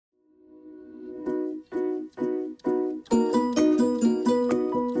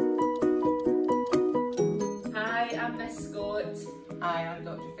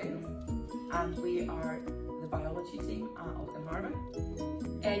team at Auckland Harbour.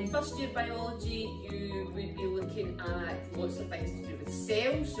 In first year biology, you would be looking at lots of things to do with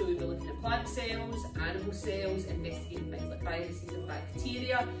cells. So we'd be looking at plant cells, animal cells, investigating things like viruses and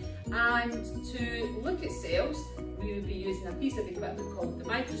bacteria. And to look at cells, we would be using a piece of equipment called the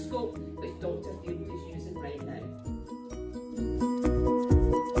microscope, which Dr. Field is using right now.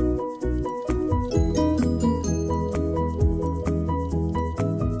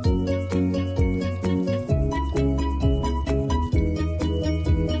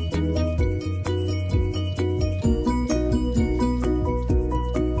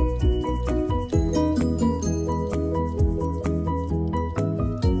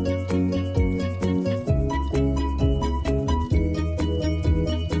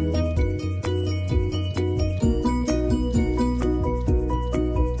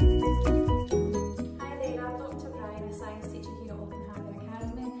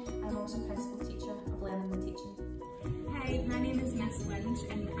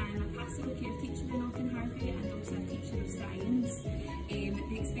 And I'm a passive care teacher in Auckland Harbour and also a teacher of science.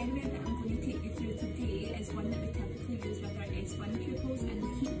 The experiment that I'm going to take you through today is one that we typically use with our S1 pupils in the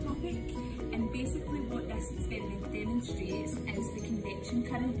heat topic, and basically what this experiment demonstrates is the convection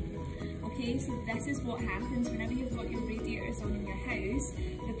current. Okay, so this is what happens whenever you've got your radiators on in your house.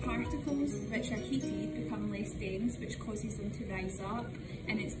 The particles which are heated become less dense, which causes them to rise up,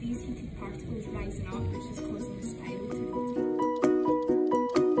 and it's these heated particles rising up which is causing the spiral to rotate.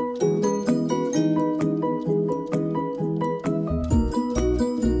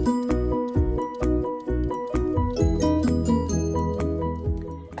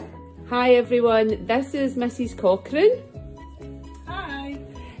 Hi everyone, this is Mrs. Cochrane. Hi.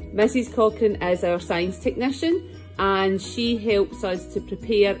 Mrs. Cochrane is our science technician and she helps us to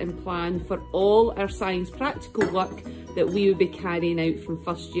prepare and plan for all our science practical work that we will be carrying out from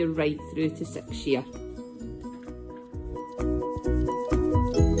first year right through to 6th year.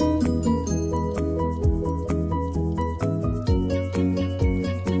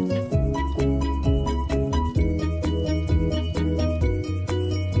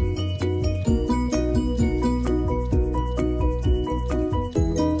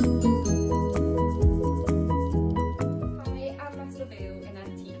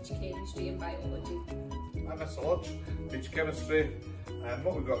 Teach chemistry, and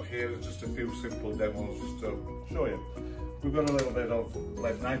what we've got here is just a few simple demos just to show you. We've got a little bit of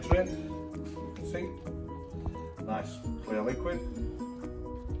lead nitrate, you can see, nice clear liquid.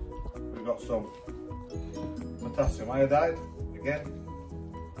 We've got some potassium iodide, again,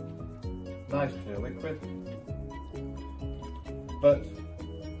 nice clear liquid. But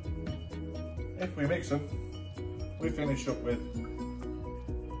if we mix them, we finish up with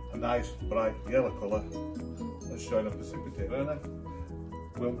a nice bright yellow colour that's showing a precipitator in it.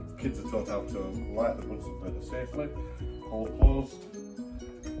 Well, kids are taught how to light the Bunsen burner safely, hold closed,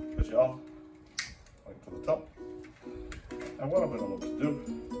 push it on, right to the top. And what I'm going to look to do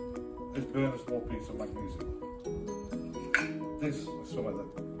is burn a small piece of magnesium. This is some of the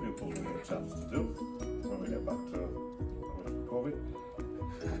pupils will get a chance to do when we get back to away from COVID.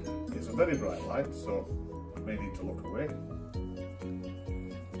 It's a very bright light, so you may need to look away.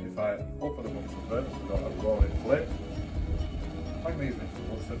 If I open the Bunsen burner, we've got a roaring flame. Magnesium is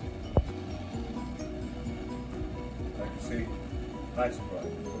Bunsen. I can see nice and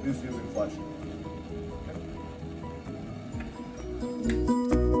bright. So this is using flashing.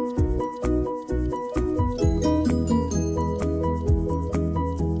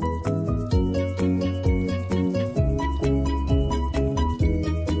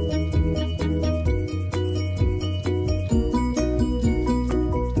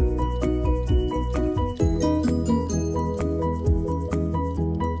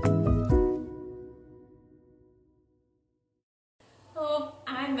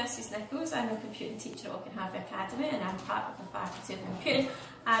 I'm a computing teacher at Auckland Harbour Academy and I'm part of the Faculty of Computing,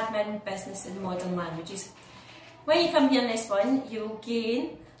 Admin, Business and Modern Languages. When you come here in S1, you'll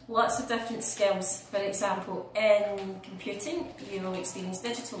gain lots of different skills. For example, in computing, you will experience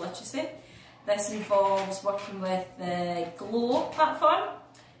digital literacy. This involves working with the Glow platform,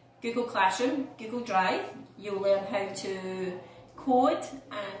 Google Classroom, Google Drive. You'll learn how to code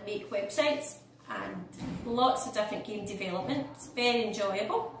and make websites and lots of different game development. It's very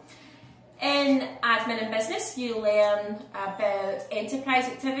enjoyable. In admin and business, you learn about enterprise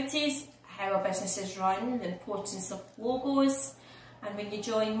activities, how a business is run, the importance of logos, and when you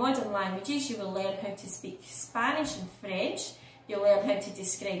join modern languages, you will learn how to speak Spanish and French. You'll learn how to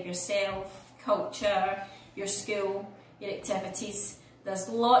describe yourself, culture, your school, your activities. There's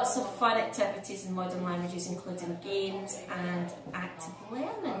lots of fun activities in modern languages, including games and active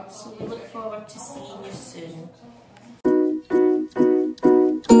learning. So we look forward to seeing you soon.